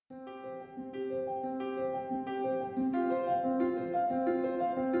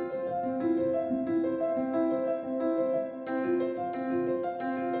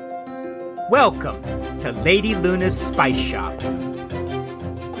Welcome to Lady Luna's Spice Shop.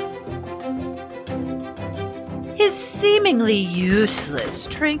 His seemingly useless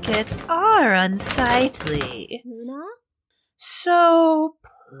trinkets are unsightly. Luna? So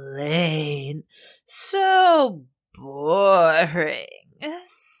plain, so boring,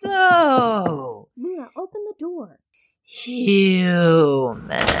 so Luna, open the door. human.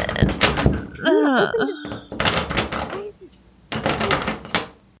 Luna, open the... Why is it...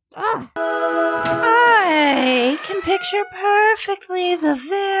 I can picture perfectly the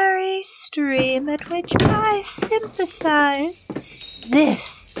very stream at which I synthesized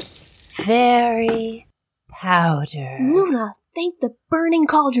this very powder. Luna, thank the burning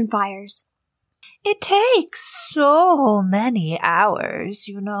cauldron fires. It takes so many hours,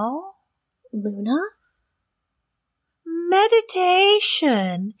 you know. Luna?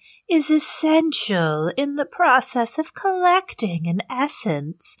 Meditation is essential in the process of collecting an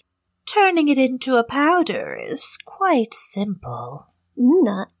essence. Turning it into a powder is quite simple.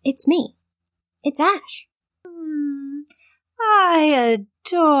 Luna, it's me. It's Ash. I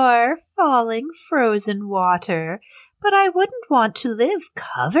adore falling frozen water, but I wouldn't want to live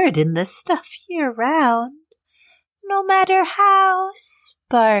covered in this stuff year-round, no matter how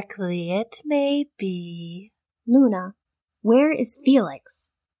sparkly it may be. Luna, where is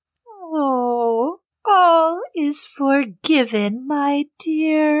Felix? Oh, all is forgiven, my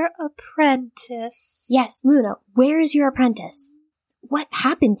dear apprentice. Yes, Luna, where is your apprentice? What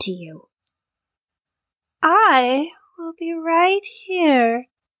happened to you? I will be right here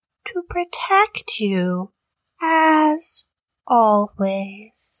to protect you, as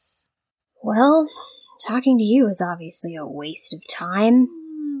always. Well, talking to you is obviously a waste of time.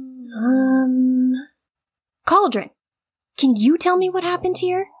 Cauldron, can you tell me what happened to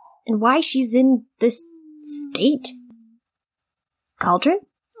her? And why she's in this state? Cauldron?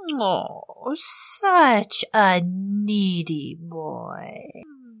 Oh, such a needy boy.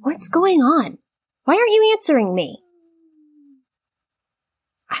 What's going on? Why aren't you answering me?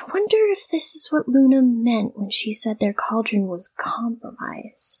 I wonder if this is what Luna meant when she said their cauldron was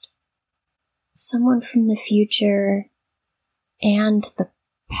compromised. Someone from the future and the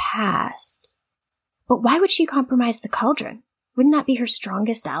past. But why would she compromise the cauldron? Wouldn't that be her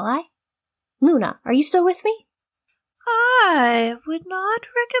strongest ally? Luna, are you still with me? I would not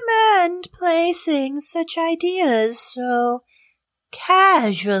recommend placing such ideas so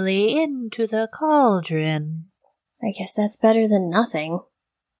casually into the cauldron. I guess that's better than nothing.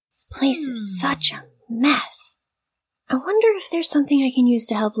 This place is such a mess. I wonder if there's something I can use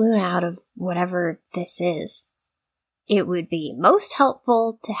to help Luna out of whatever this is. It would be most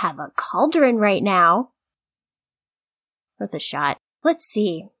helpful to have a cauldron right now. Worth a shot. Let's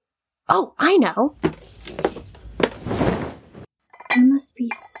see. Oh, I know. There must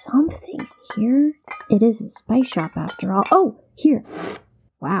be something here. It is a spice shop after all. Oh, here.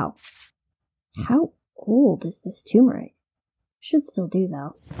 Wow. How old is this turmeric? Should still do,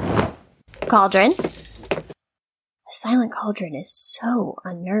 though. Cauldron. The silent cauldron is so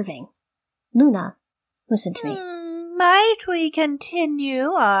unnerving. Luna, listen to me. Might we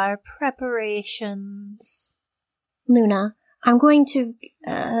continue our preparations? Luna, I'm going to,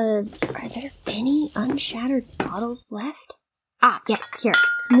 are there any unshattered bottles left? Ah, yes, here.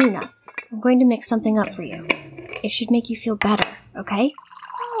 Luna, I'm going to mix something up for you. It should make you feel better, okay?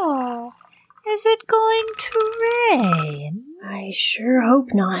 Oh, is it going to rain? I sure hope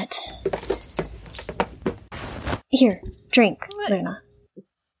not. Here, drink, Luna.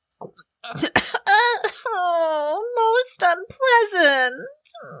 Oh, most unpleasant.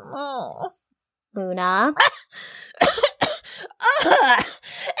 Oh. Luna?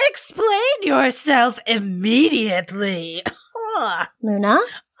 Explain yourself immediately. Luna?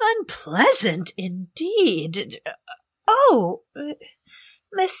 Unpleasant indeed. Oh,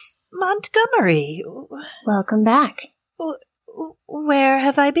 Miss Montgomery. Welcome back. Where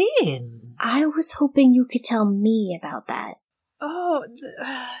have I been? I was hoping you could tell me about that. Oh,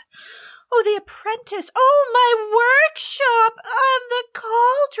 the apprentice. Oh, my workshop on the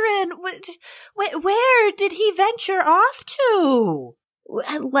cauldron. Where did he venture off to?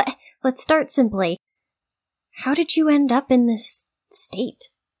 Let's start simply. How did you end up in this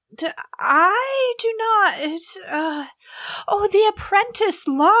state? I do not. The apprentice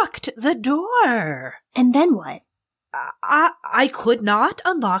locked the door. And then what? I could not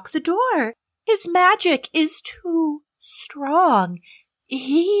unlock the door. His magic is too strong.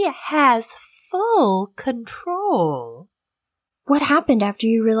 He has full control. What happened after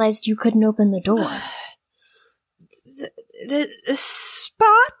you realized you couldn't open the door? The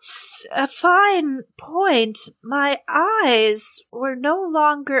spots, a fine point. My eyes were no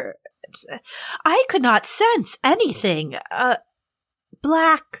longer but I could not sense anything. A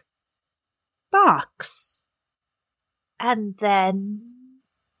black box. And then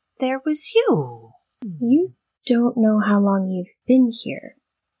there was you. You don't know how long you've been here.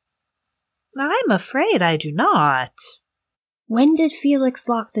 I'm afraid I do not. When did Felix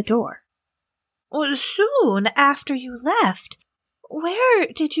lock the door? Soon after you left. Where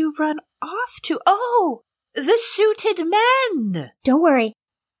did you run off to? Oh, the suited men! Don't worry.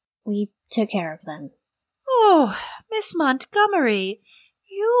 We took care of them. Oh, Miss Montgomery,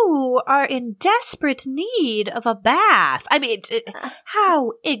 you are in desperate need of a bath. I mean,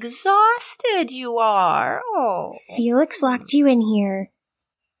 how exhausted you are. Oh. Felix locked you in here.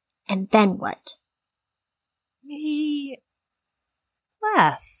 And then what? He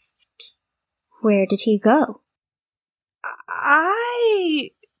left. Where did he go?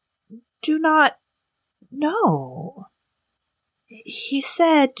 I do not know. He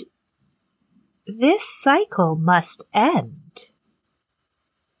said, this cycle must end.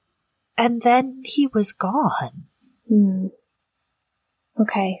 And then he was gone.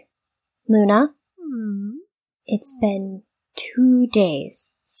 Okay. Luna? It's been 2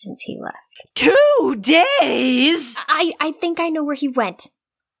 days since he left. 2 days? I think I know where he went.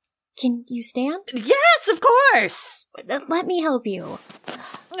 Can you stand? Yes, of course. Let me help you.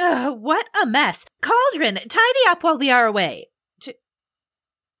 What a mess. Cauldron, tidy up while we are away.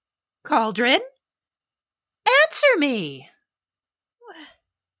 Cauldron? Answer me.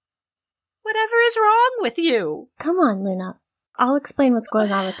 Whatever is wrong with you? Come on, Luna. I'll explain what's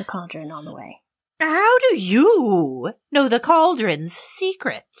going on with the cauldron on the way. How do you know the cauldron's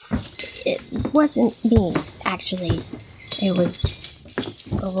secrets? It wasn't me, actually. It was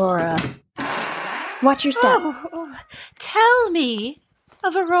Aurora. Watch your step. Oh, tell me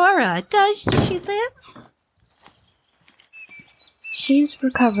of Aurora. Does she live? She's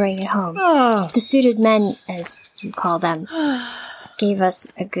recovering at home. Oh. The suited men, as you call them, gave us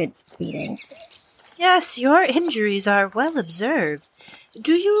a good beating. Yes, your injuries are well observed.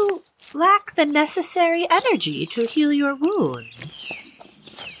 Do you lack the necessary energy to heal your wounds?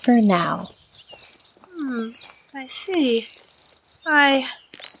 For now. I see. I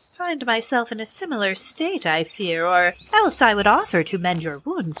find myself in a similar state, I fear, or else I would offer to mend your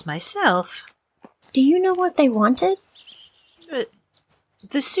wounds myself. Do you know what they wanted?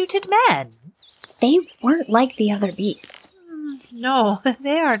 The suited men. They weren't like the other beasts. No,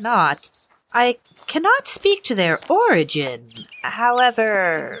 they are not. I cannot speak to their origin.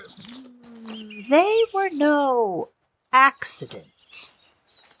 However, they were no accident.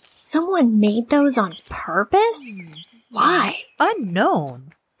 Someone made those on purpose? Why?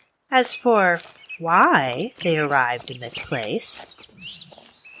 Unknown. As for why they arrived in this place,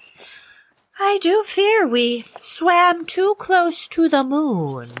 I do fear we swam too close to the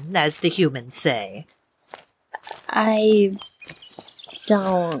moon, as the humans say. I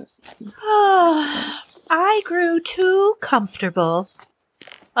don't... I grew too comfortable.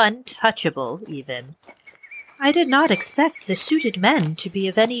 Untouchable, even. I did not expect the suited men to be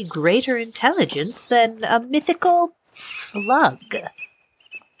of any greater intelligence than a mythical slug.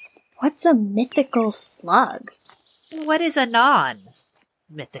 What's a mythical slug? What is a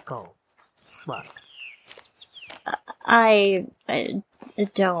non-mythical slug? I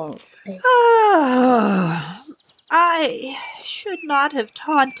don't... I should not have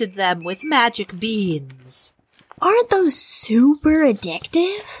taunted them with magic beans. Aren't those super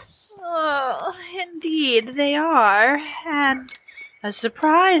addictive? Oh, indeed they are, and as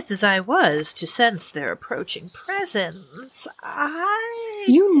surprised as I was to sense their approaching presence,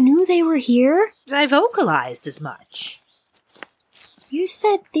 You knew they were here? I vocalized as much. You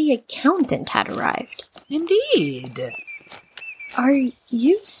said the accountant had arrived. Indeed. Are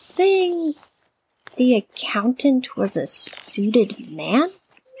you saying the accountant was a suited man?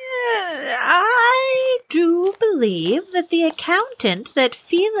 I do believe that the accountant that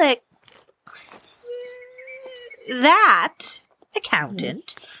Felix... That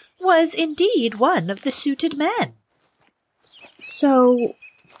accountant was indeed one of the suited men. So,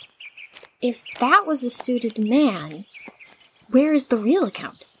 if that was a suited man, where is the real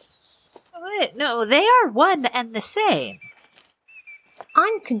accountant? Wait, no, they are one and the same.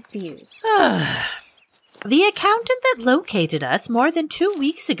 I'm confused. The accountant that located us more than 2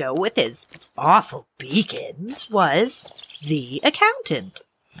 weeks ago with his awful beacons was the accountant,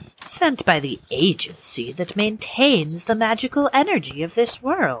 sent by the agency that maintains the magical energy of this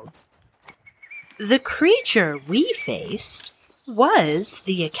world. The creature we faced was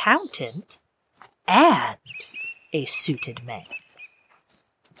the accountant and a suited man.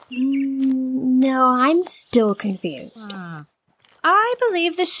 No, I'm still confused. I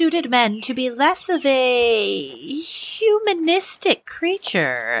believe the suited men to be less of a humanistic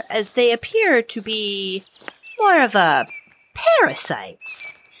creature, as they appear to be more of a parasite.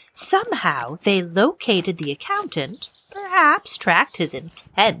 Somehow they located the accountant, perhaps tracked his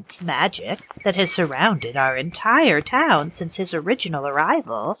intense magic that has surrounded our entire town since his original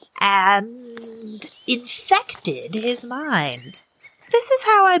arrival, and infected his mind. This is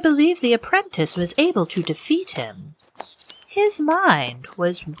how I believe the apprentice was able to defeat him. His mind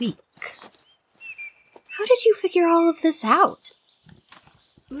was weak. How did you figure all of this out?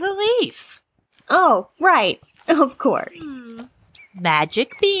 The leaf. Oh, right. Of course.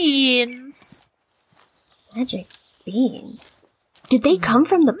 Magic beans. Magic beans? Did they come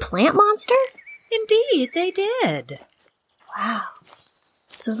from the plant monster? Indeed, they did. Wow.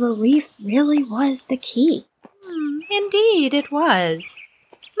 So the leaf really was the key. Indeed, it was.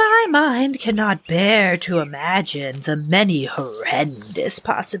 My mind cannot bear to imagine the many horrendous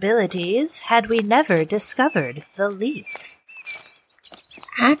possibilities had we never discovered the leaf.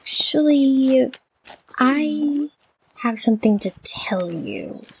 Actually, I have something to tell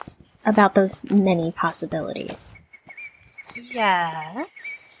you about those many possibilities.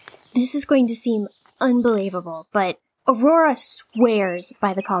 Yes? This is going to seem unbelievable, but Aurora swears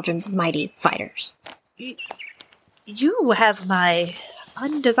by the Cauldron's mighty fighters. You have my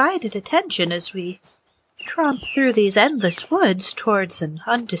undivided attention as we tromp through these endless woods towards an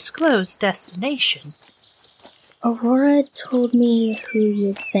undisclosed destination. Aurora told me who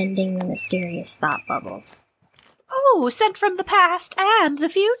was sending the mysterious thought bubbles. Oh, sent from the past and the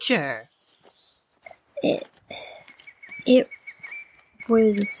future. It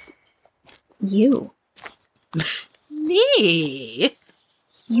was you. Me?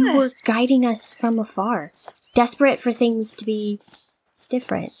 You were guiding us from afar, desperate for things to be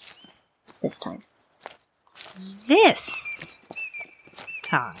different this time. This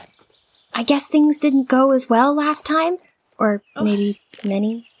time. I guess things didn't go as well last time, or maybe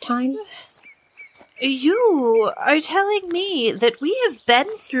many times. You are telling me that we have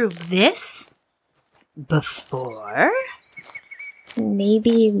been through this before?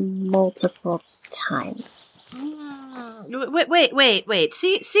 Maybe multiple times. Wait.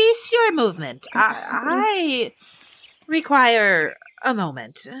 Cease your movement. I require a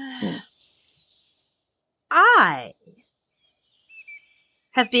moment. I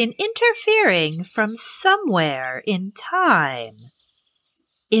have been interfering from somewhere in time,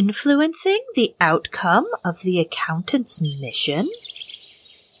 influencing the outcome of the accountant's mission?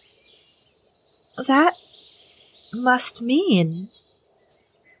 That must mean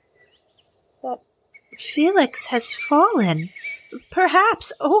that Felix has fallen,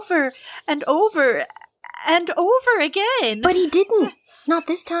 perhaps over and over and over again. But he didn't. Not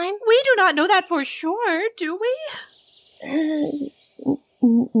this time. We do not know that for sure, do we?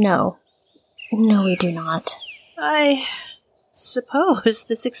 No. No, we do not. I suppose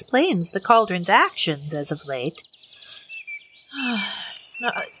this explains the Cauldron's actions as of late.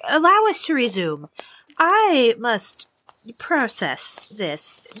 Now, allow us to resume. I must process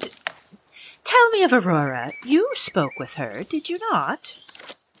this. Tell me of Aurora. You spoke with her, did you not?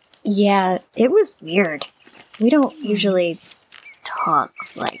 Yeah, it was weird. We don't usually talk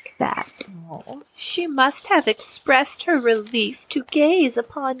like that. Oh, she must have expressed her relief to gaze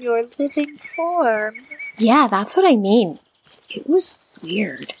upon your living form. Yeah, that's what I mean. It was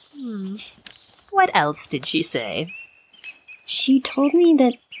weird. What else did she say? She told me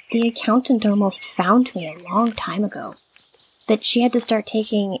that the accountant almost found me a long time ago. That she had to start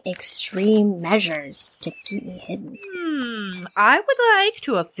taking extreme measures to keep me hidden. I would like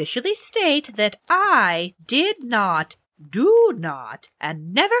to officially state that I did not, do not,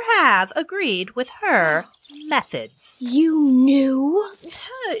 and never have agreed with her methods. You knew?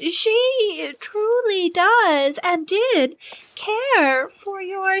 She truly does and did care for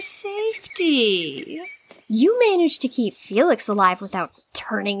your safety. You managed to keep Felix alive without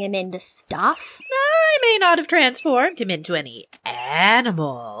turning him into stuff. I may not have transformed him into any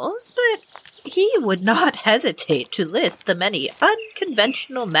animals, but he would not hesitate to list the many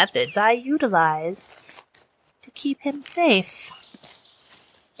unconventional methods I utilized to keep him safe.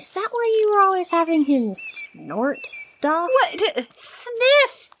 Is that why you were always having him snort stuff? What?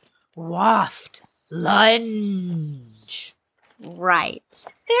 Sniff! Waft! Lunge! Right.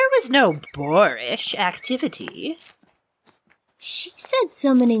 There was no boorish activity. She said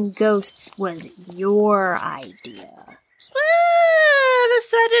summoning ghosts was your idea. The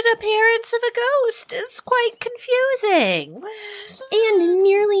sudden appearance of a ghost is quite confusing. And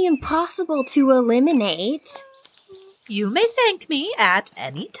nearly impossible to eliminate. You may thank me at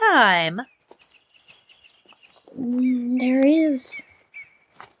any time. There is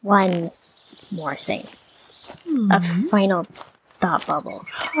one more thing. A final thought bubble.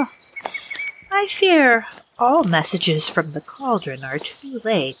 I fear all messages from the cauldron are too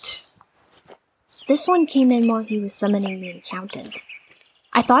late. This one came in while he was summoning the accountant.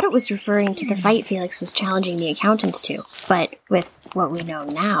 I thought it was referring to the fight Felix was challenging the accountant to, but with what we know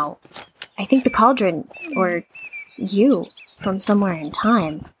now, I think the cauldron, or you, from somewhere in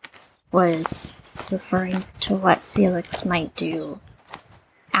time, was referring to what Felix might do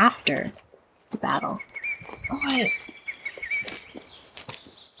after the battle. What?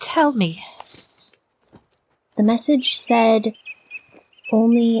 Tell me. The message said,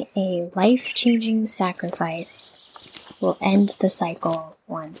 only a life-changing sacrifice will end the cycle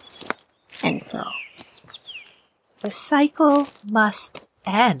once and for all. The cycle must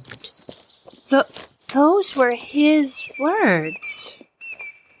end. Those were his words.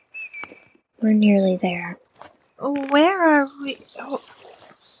 We're nearly there. Where are we? Oh.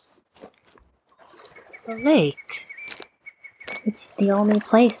 The lake. It's the only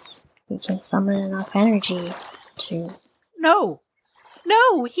place we can summon enough energy to... No!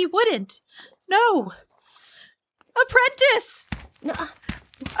 No, he wouldn't! No! Apprentice! No.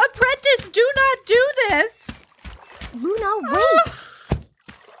 Apprentice, do not do this! Luna, wait!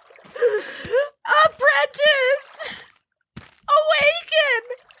 Apprentice! Awaken!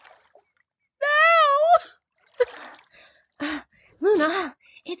 Now! Luna,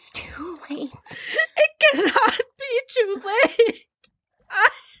 it's too late. It cannot be too late! I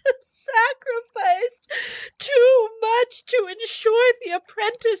have sacrificed too much to ensure the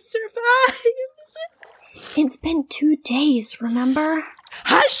apprentice survives. It's been 2 days, remember?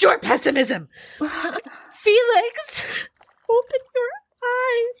 Hush your pessimism! Felix, open your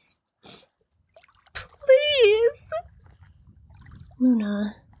eyes. Please.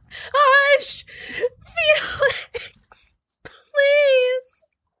 Luna. Hush! Felix, please.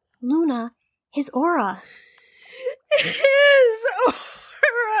 Luna, his aura. His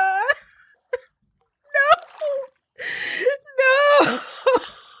aura. No!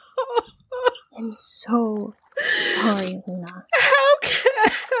 I'm so sorry, Luna. How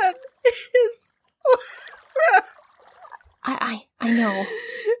can his aura... I know.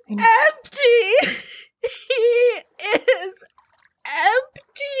 Empty! He is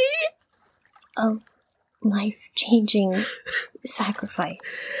empty! A life-changing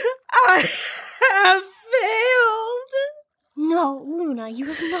sacrifice. I have failed! No, Luna, you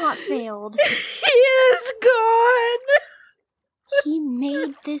have not failed. He is gone! He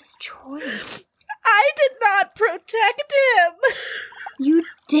made this choice. I did not protect him! You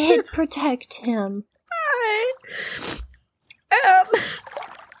did protect him. I am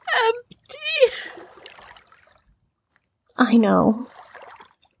empty. I know.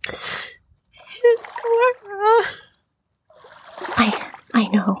 His aura. I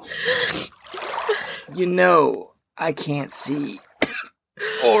know. You know, I can't see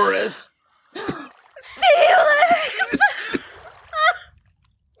auras. Felix!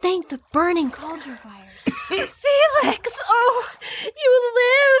 Thank the burning cauldron fires. Felix! Oh, you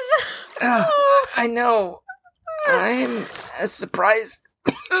live! I know. I'm as surprised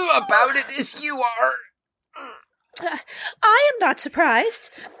about it as you are. I am not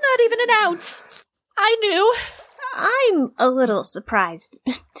surprised. Not even an ounce. I knew. I'm a little surprised,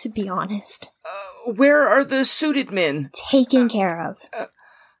 to be honest. Where are the suited men? Taken care of.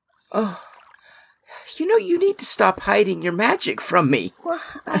 You know, you need to stop hiding your magic from me. Well,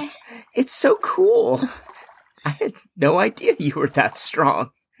 It's so cool. I had no idea you were that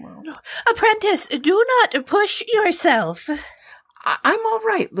strong. Apprentice, do not push yourself. I'm all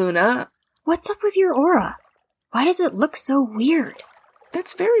right, Luna. What's up with your aura? Why does it look so weird?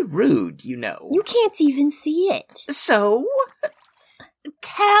 That's very rude, you know. You can't even see it. So?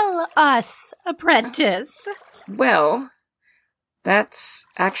 Tell us, Apprentice. Well, that's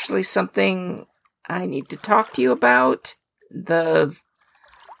actually something I need to talk to you about. The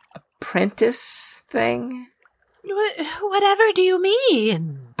apprentice thing. Whatever do you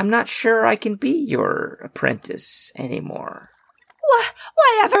mean? I'm not sure I can be your apprentice anymore.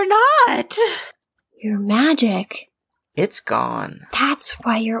 Why ever not? Your magic. It's gone. That's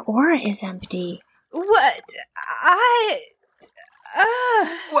why your aura is empty. What?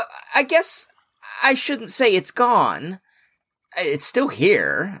 Well, I guess I shouldn't say it's gone. It's still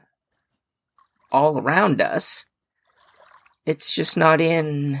here. All around us. It's just not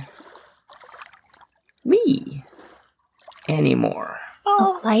in me anymore. A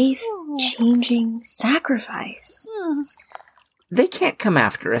life-changing sacrifice. They can't come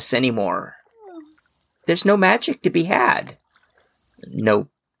after us anymore. There's no magic to be had. No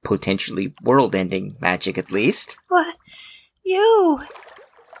potentially world-ending magic, at least. What? You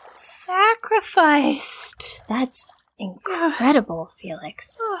sacrificed. That's incredible,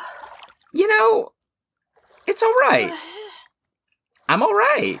 Felix. You know, it's all right. I'm all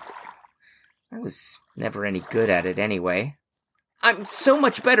right. I was never any good at it anyway. I'm so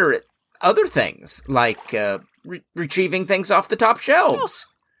much better at other things, like retrieving things off the top shelves.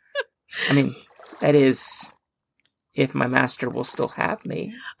 I mean, that is, if my master will still have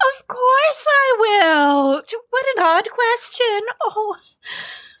me. Of course I will. What an odd question. Oh,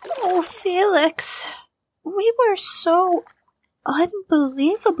 Felix. We were so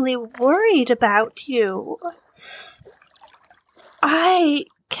unbelievably worried about you. I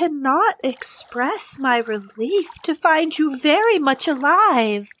cannot express my relief to find you very much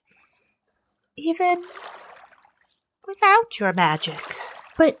alive, even without your magic.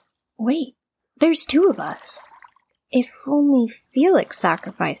 But wait, there's two of us. If only Felix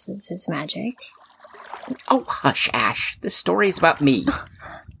sacrifices his magic. Oh, hush, Ash. This story is about me,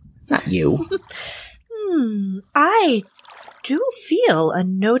 not you. I do feel a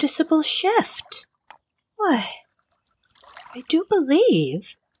noticeable shift. Why, I do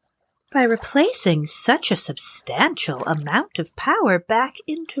believe by replacing such a substantial amount of power back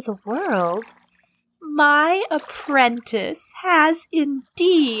into the world, my apprentice has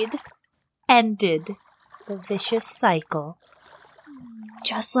indeed ended the vicious cycle.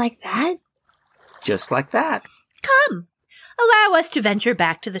 Just like that? Just like that. Come, allow us to venture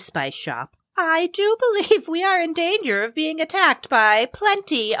back to the spice shop. I do believe we are in danger of being attacked by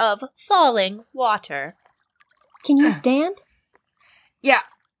plenty of falling water. Can you stand? Yeah,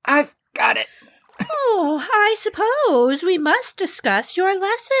 I've got it. Oh, I suppose we must discuss your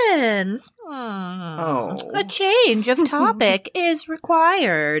lessons. Oh. A change of topic is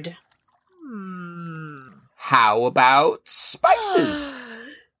required. How about spices?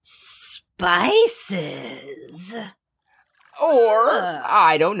 Spices? Or,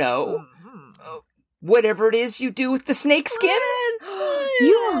 I don't know, whatever it is you do with the snake skin?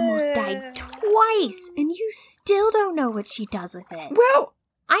 You almost died twice, and you still don't know what she does with it. Well,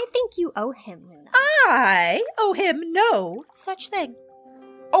 I think you owe him, Luna. I owe him no such thing.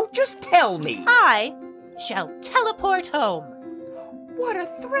 oh, just tell me. I shall teleport home. What a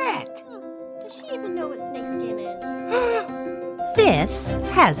threat. Does she even know what snakeskin is? This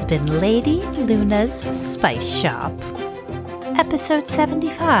has been Lady Luna's Spice Shop. Episode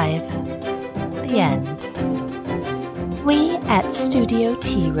 75. The end. We at Studio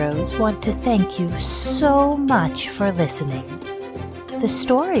Tea Rose want to thank you so much for listening. The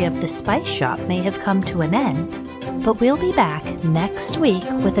story of the Spice Shop may have come to an end, but we'll be back next week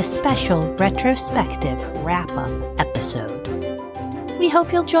with a special retrospective wrap-up episode. We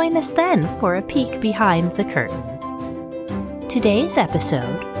hope you'll join us then for a peek behind the curtain. Today's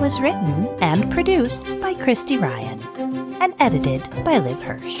episode was written and produced by Christy Ryan and edited by Liv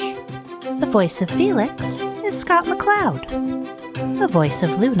Hirsch. The voice of Felix is Scott McLeod. The voice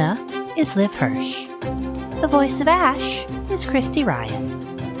of Luna is Liv Hirsch. The voice of Ash is Christy Ryan.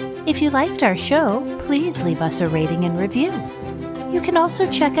 If you liked our show, please leave us a rating and review. You can also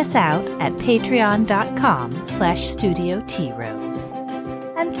check us out at patreon.com/Studio Tea Rose.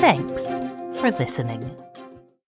 And thanks for listening.